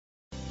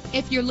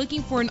If you're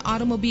looking for an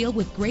automobile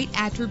with great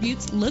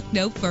attributes, look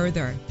no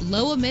further.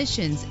 Low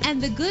emissions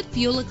and the good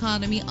fuel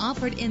economy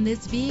offered in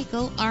this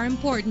vehicle are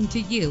important to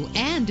you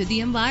and to the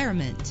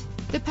environment.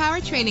 The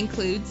powertrain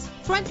includes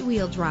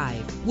front-wheel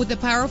drive with a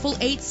powerful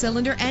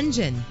 8-cylinder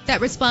engine that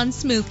responds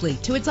smoothly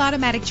to its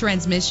automatic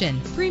transmission.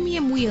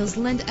 Premium wheels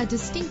lend a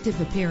distinctive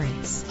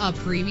appearance. A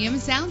premium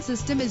sound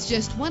system is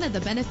just one of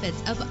the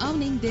benefits of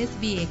owning this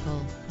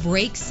vehicle.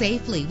 Brake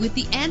safely with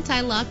the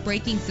anti-lock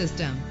braking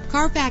system.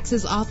 Carfax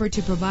is offered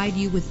to provide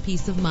you with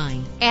peace of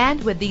mind.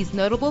 And with these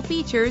notable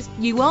features,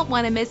 you won't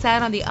want to miss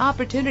out on the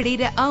opportunity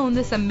to own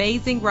this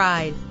amazing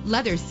ride.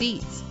 Leather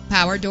seats,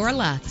 power door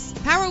locks,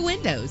 power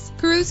windows,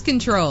 cruise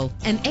control,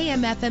 an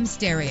AM/FM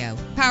stereo,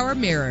 power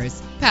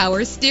mirrors,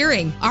 power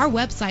steering. Our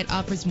website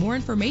offers more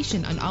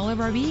information on all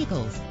of our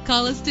vehicles.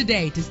 Call us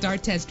today to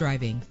start test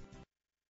driving.